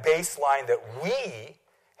kind of baseline that we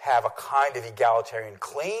have a kind of egalitarian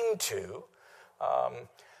claim to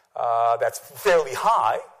that's fairly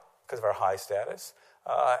high because of our high status.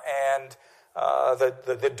 And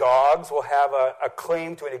the dogs will have a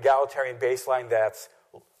claim to an egalitarian baseline that's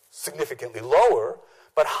significantly lower,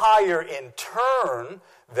 but higher in turn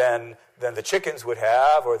than the chickens would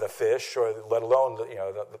have, or the fish, or let alone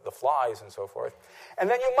the flies and so forth. And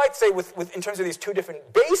then you might say, in terms of these two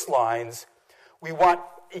different baselines, we want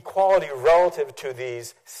equality relative to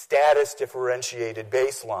these status differentiated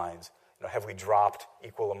baselines. Have we dropped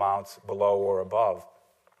equal amounts below or above?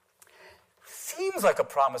 Seems like a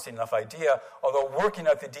promising enough idea, although working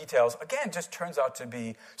out the details, again, just turns out to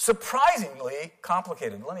be surprisingly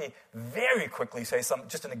complicated. Let me very quickly say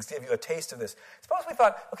give you a taste of this. Suppose we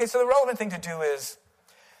thought, okay, so the relevant thing to do is,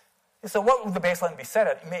 so what would the baseline be set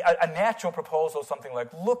at? A natural proposal is something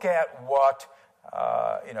like, look at what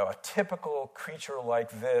a typical creature like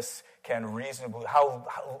this can reasonably, how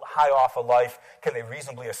high off a life can they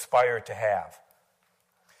reasonably aspire to have?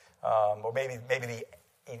 Or maybe the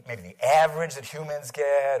average that humans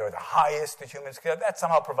get, or the highest that humans get, that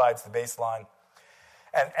somehow provides the baseline.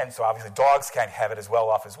 And so obviously dogs can't have it as well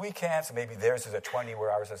off as we can, so maybe theirs is at 20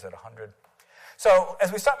 where ours is at 100. So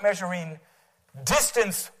as we start measuring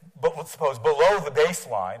distance, but let's suppose below the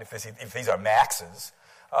baseline, if these are maxes,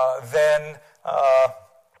 then,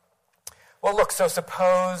 so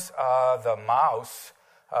suppose the mouse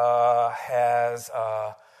has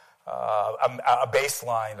a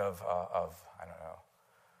baseline of I don't know,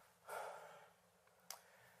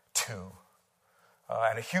 2.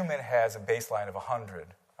 And a human has a baseline of 100.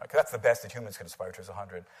 Because that's the best that humans can aspire to is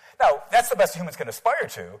 100. Now, that's the best humans can aspire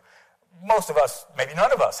to. Most of us, maybe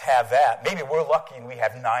none of us, have that. Maybe we're lucky and we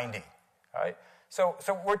have 90. Right? So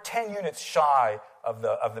we're 10 units shy of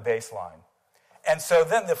the baseline. And so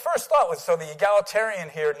then the first thought was, so the egalitarian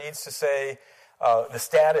here needs to say, the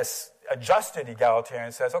status adjusted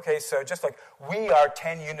egalitarian says, okay, so just like we are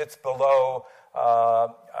 10 units below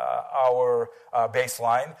our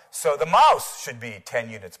baseline, so the mouse should be 10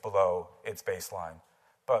 units below its baseline.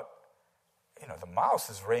 But the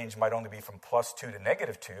mouse's range might only be from +2 to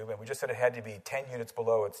 -2, and we just said it had to be 10 units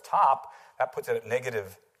below its top. That puts it at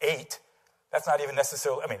 -8. That's not even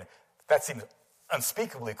necessarily, that seems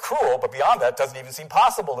unspeakably cruel, but beyond that, doesn't even seem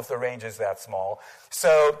possible if the range is that small.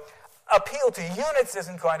 So appeal to units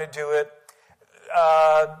isn't going to do it.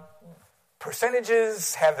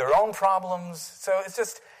 Percentages have their own problems. So it's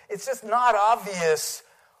just not obvious,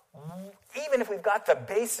 even if we've got the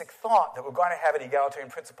basic thought that we're going to have an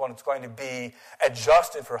egalitarian principle and it's going to be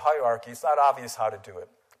adjusted for hierarchy, it's not obvious how to do it.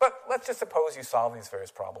 But let's just suppose you solve these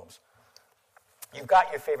various problems. You've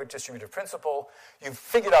got your favorite distributive principle. You've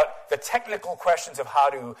figured out the technical questions of how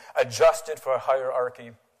to adjust it for a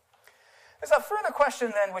hierarchy. There's a further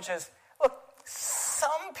question then, which is, look,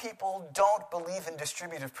 some people don't believe in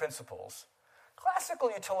distributive principles.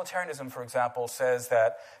 Classical utilitarianism, for example, says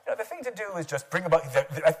that the thing to do is just bring about,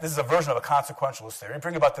 this is a version of a consequentialist theory,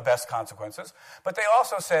 bring about the best consequences. But they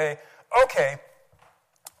also say, okay,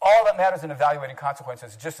 all that matters in evaluating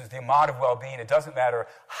consequences just is the amount of well-being. It doesn't matter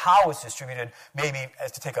how it's distributed. Maybe,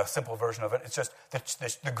 as to take a simple version of it, it's just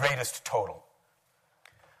the greatest total.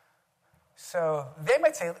 So they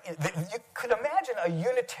might say, you could imagine a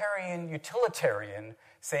Unitarian utilitarian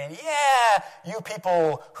saying, yeah, you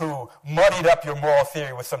people who muddied up your moral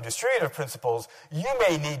theory with some distributive principles, you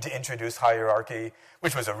may need to introduce hierarchy,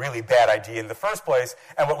 which was a really bad idea in the first place,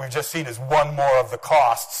 and what we've just seen is one more of the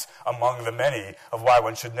costs among the many of why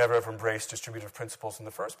one should never have embraced distributive principles in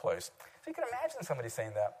the first place. So you can imagine somebody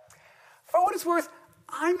saying that. For what it's worth,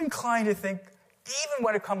 I'm inclined to think, even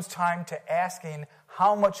when it comes time to asking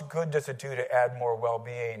how much good does it do to add more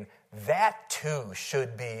well-being, that too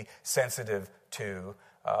should be sensitive to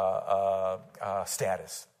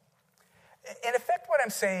status. In effect, what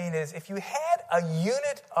I'm saying is if you had a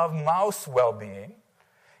unit of mouse well-being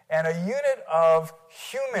and a unit of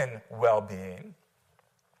human well-being,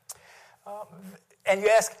 and you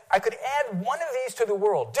ask, I could add one of these to the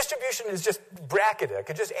world. Distribution is just bracketed. I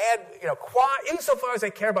could just add, insofar as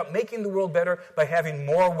I care about making the world better by having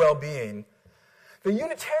more well-being. The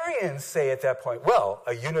Unitarians say at that point, well,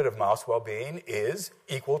 a unit of mouse well-being is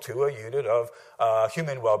equal to a unit of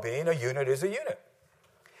human well-being. A unit is a unit.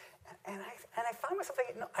 And I find myself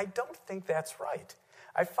thinking, no, I don't think that's right.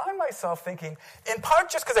 I find myself thinking, in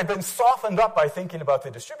part just because I've been softened up by thinking about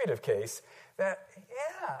the distributive case, that,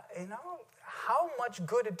 how much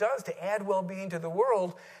good it does to add well-being to the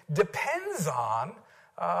world depends on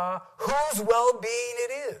whose well-being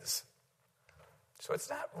it is. So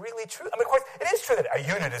it's not really true. Of course, it is true that a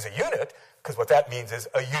unit is a unit, because what that means is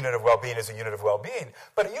a unit of well-being is a unit of well-being.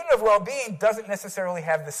 But a unit of well-being doesn't necessarily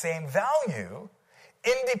have the same value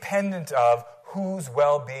independent of whose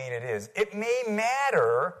well-being it is. It may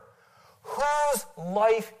matter whose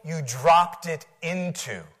life you dropped it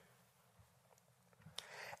into.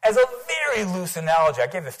 As a very loose analogy, I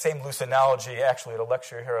gave the same loose analogy actually at a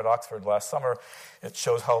lecture here at Oxford last summer. It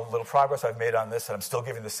shows how little progress I've made on this, and I'm still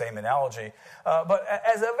giving the same analogy. But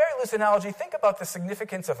as a very loose analogy, think about the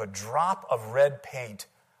significance of a drop of red paint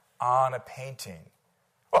on a painting.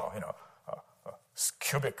 Well, a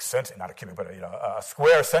square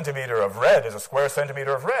centimeter of red is a square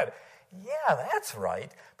centimeter of red. Yeah, that's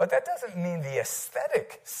right, but that doesn't mean the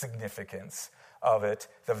aesthetic significance of it,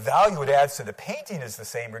 the value it adds to the painting is the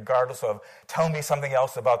same regardless of telling me something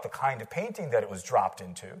else about the kind of painting that it was dropped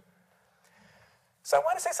into. So I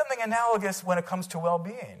want to say something analogous when it comes to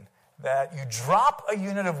well-being, that you drop a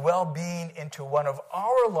unit of well-being into one of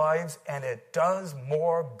our lives and it does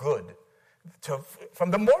more good from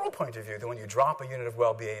the moral point of view than when you drop a unit of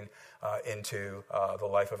well-being into the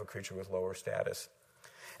life of a creature with lower status.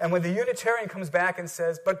 And when the Unitarian comes back and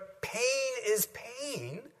says, but pain is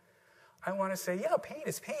pain, I want to say, yeah, pain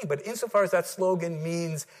is pain, but insofar as that slogan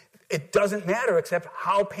means it doesn't matter except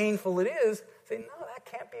how painful it is, say, no, that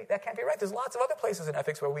can't be right. There's lots of other places in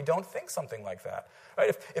ethics where we don't think something like that.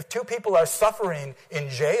 Right? If two people are suffering in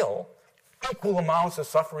jail, equal amounts of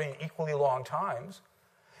suffering, equally long times,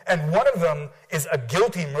 and one of them is a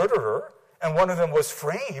guilty murderer, and one of them was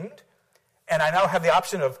framed, and I now have the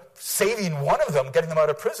option of saving one of them, getting them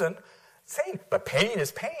out of prison, saying, but pain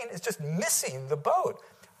is just missing the boat.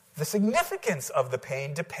 The significance of the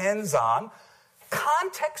pain depends on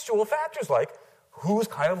contextual factors like whose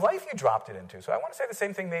kind of life you dropped it into. So I want to say the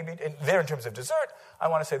same thing maybe in terms of dessert. I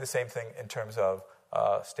want to say the same thing in terms of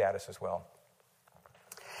status as well.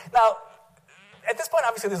 Now, at this point,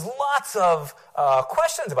 obviously, there's lots of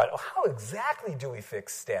questions about how exactly do we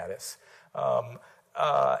fix status? And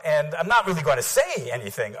I'm not really going to say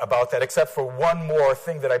anything about that except for one more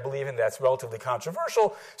thing that I believe in that's relatively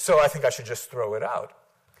controversial, so I think I should just throw it out.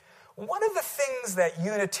 One of the things that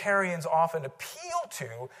Unitarians often appeal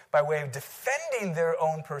to by way of defending their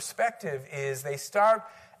own perspective is they start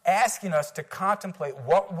asking us to contemplate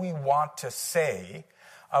what we want to say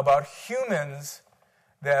about humans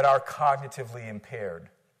that are cognitively impaired.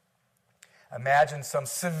 Imagine some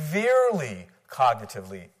severely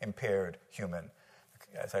cognitively impaired human.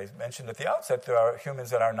 As I mentioned at the outset, there are humans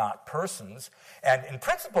that are not persons. And in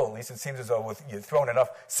principle, at least, it seems as though with you thrown enough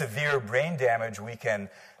severe brain damage, we can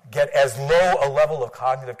get as low a level of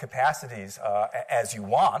cognitive capacities as you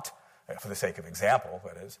want, for the sake of example,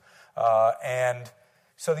 that is. And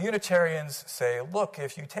so the Unitarians say, look,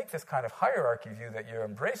 if you take this kind of hierarchy view that you're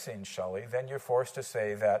embracing, Shelly, then you're forced to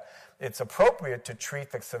say that it's appropriate to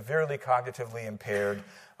treat the severely cognitively impaired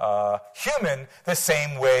human the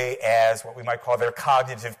same way as what we might call their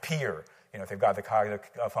cognitive peer. You know, if they've got the cognitive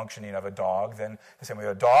functioning of a dog, then the same way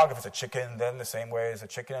as a dog. If it's a chicken, then the same way as a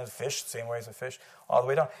chicken. As a fish, the same way as a fish, all the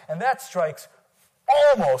way down. And that strikes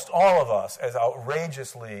almost all of us as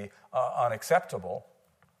outrageously unacceptable.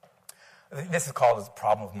 This is called the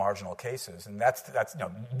problem of marginal cases, and that's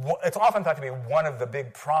it's often thought to be one of the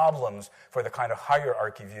big problems for the kind of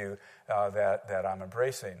hierarchy view that I'm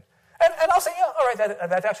embracing. And I'll say, yeah, all right,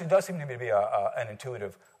 that actually does seem to me to be an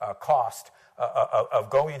intuitive cost of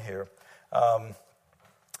going here.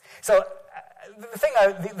 So the thing,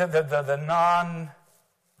 the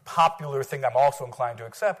non-popular thing I'm also inclined to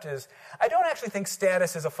accept is I don't actually think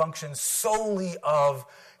status is a function solely of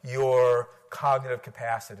your cognitive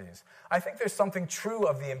capacities. I think there's something true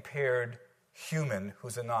of the impaired human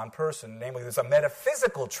who's a non-person, namely there's a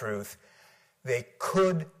metaphysical truth. They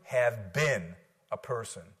could have been a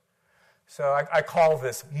person. So I call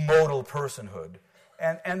this modal personhood.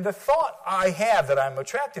 And the thought I have that I'm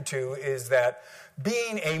attracted to is that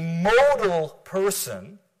being a modal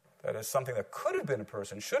person, that is something that could have been a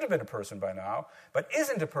person, should have been a person by now, but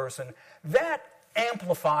isn't a person, that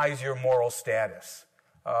amplifies your moral status.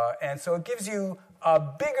 And so it gives you a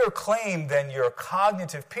bigger claim than your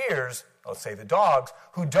cognitive peers, let's say the dogs,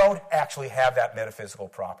 who don't actually have that metaphysical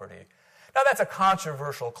property. Now, that's a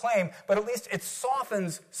controversial claim, but at least it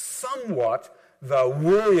softens somewhat the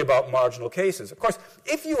worry about marginal cases. Of course,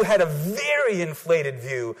 if you had a very inflated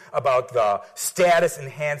view about the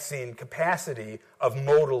status-enhancing capacity of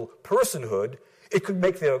modal personhood, it could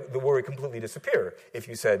make the worry completely disappear. If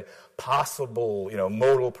you said possible,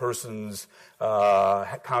 modal persons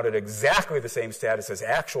counted exactly the same status as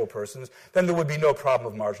actual persons, then there would be no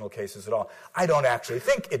problem of marginal cases at all. I don't actually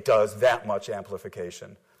think it does that much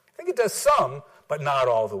amplification. I think it does some, but not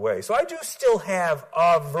all the way. So I do still have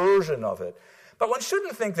a version of it. But one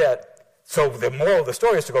shouldn't think that, so the moral of the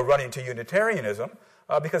story is to go running to Unitarianism,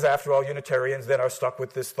 because after all, Unitarians then are stuck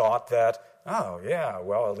with this thought that, oh, yeah,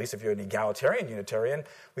 well, at least if you're an egalitarian Unitarian,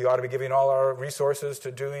 we ought to be giving all our resources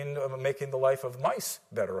to making the life of mice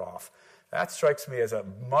better off. That strikes me as a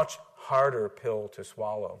much harder pill to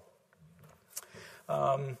swallow.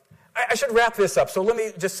 I should wrap this up, so let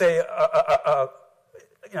me just say a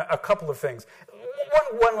couple of things.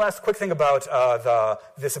 One last quick thing about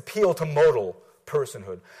this appeal to modal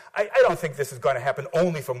personhood. I don't think this is going to happen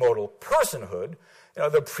only for modal personhood.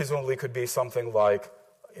 There presumably could be something like,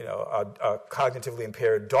 a cognitively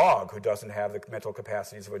impaired dog who doesn't have the mental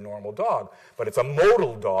capacities of a normal dog. But it's a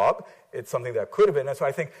modal dog. It's something that could have been. And so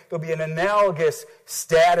I think there'll be an analogous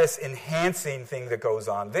status-enhancing thing that goes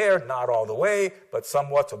on there. Not all the way, but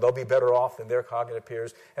somewhat. So they'll be better off than their cognitive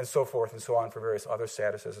peers, and so forth and so on for various other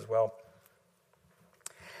statuses as well.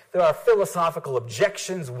 There are philosophical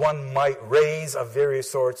objections one might raise of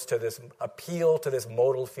various sorts to this appeal to this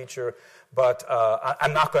modal feature, but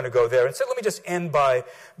I'm not going to go there. Instead, let me just end by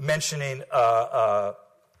mentioning a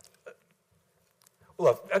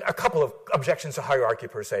couple of objections to hierarchy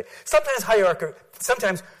per se.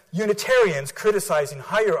 Sometimes Unitarians criticizing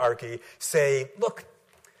hierarchy say, look,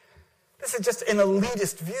 this is just an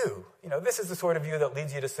elitist view. This is the sort of view that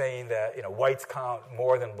leads you to saying that whites count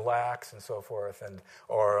more than blacks and so forth,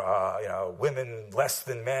 or women less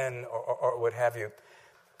than men, or what have you.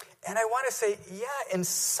 And I want to say, yeah, in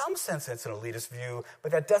some sense it's an elitist view,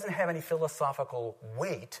 but that doesn't have any philosophical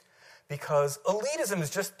weight, because elitism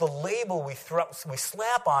is just the label we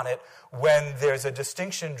slap on it when there's a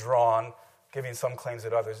distinction drawn, giving some claims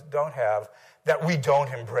that others don't have, that we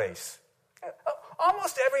don't embrace.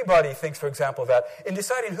 Almost everybody thinks, for example, that in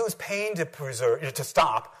deciding whose pain to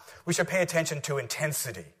stop, we should pay attention to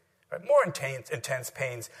intensity. Right? More intense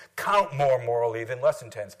pains count more morally than less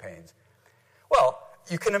intense pains. Well,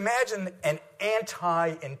 you can imagine an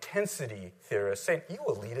anti-intensity theorist saying, you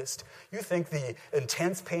elitist, you think the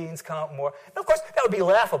intense pains count more? And of course, that would be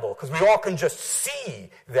laughable, because we all can just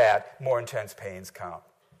see that more intense pains count.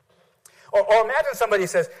 Or imagine somebody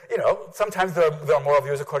says, sometimes there are moral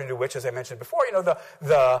views according to which, as I mentioned before,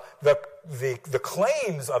 the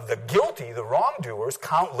claims of the guilty, the wrongdoers,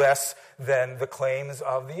 count less than the claims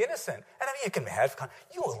of the innocent. And I mean, you can have,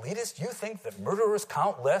 you elitist, you think that murderers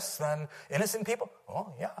count less than innocent people?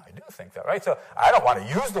 Oh, yeah, I do think that, right? So I don't want to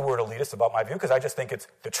use the word elitist about my view because I just think it's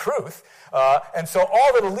the truth. And so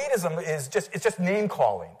all that elitism is just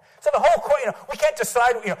name-calling. So the whole point, we can't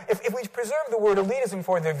decide, if we preserve the word elitism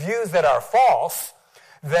for the views that are false,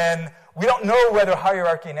 then we don't know whether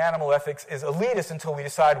hierarchy in animal ethics is elitist until we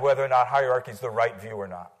decide whether or not hierarchy is the right view or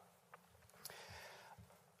not.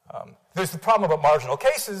 There's the problem about marginal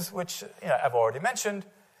cases, which I've already mentioned.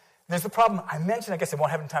 There's the problem I mentioned, I guess I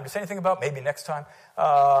won't have time to say anything about, maybe next time,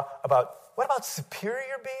 about what about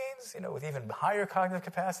superior beings, with even higher cognitive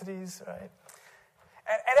capacities, right?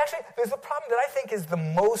 And actually, there's a problem that I think is the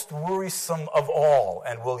most worrisome of all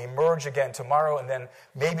and will emerge again tomorrow, and then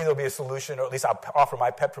maybe there'll be a solution, or at least I'll offer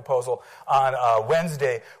my pet proposal on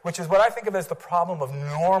Wednesday, which is what I think of as the problem of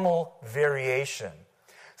normal variation.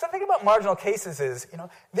 So the thing about marginal cases is,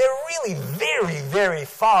 they're really very, very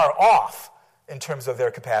far off in terms of their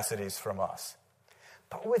capacities from us.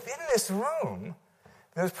 But within this room,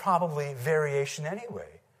 there's probably variation anyway.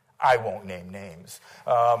 I won't name names.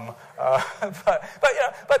 But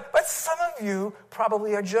some of you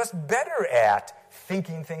probably are just better at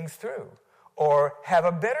thinking things through, or have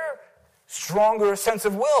a better, stronger sense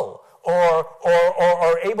of will, or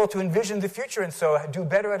are able to envision the future and so do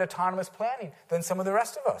better at autonomous planning than some of the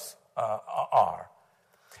rest of us are.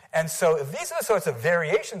 And so if these are the sorts of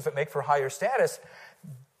variations that make for higher status,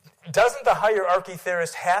 doesn't the hierarchy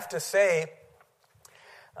theorist have to say,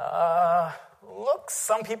 look,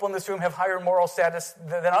 some people in this room have higher moral status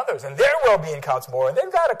than others, and their well-being counts more, and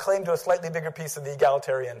they've got a claim to a slightly bigger piece of the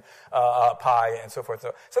egalitarian pie, and so forth.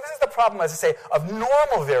 So this is the problem, as I say, of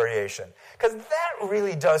normal variation, because that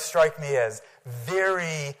really does strike me as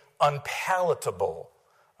very unpalatable.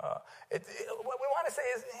 What we want to say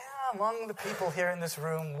is, among the people here in this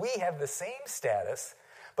room, we have the same status,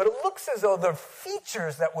 but it looks as though the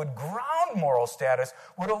features that would ground moral status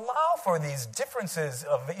would allow for these differences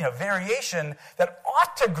of variation that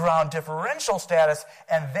ought to ground differential status,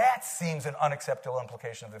 and that seems an unacceptable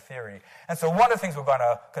implication of the theory. And so one of the things we're going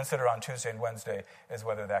to consider on Tuesday and Wednesday is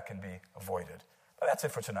whether that can be avoided. But that's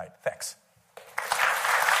it for tonight. Thanks.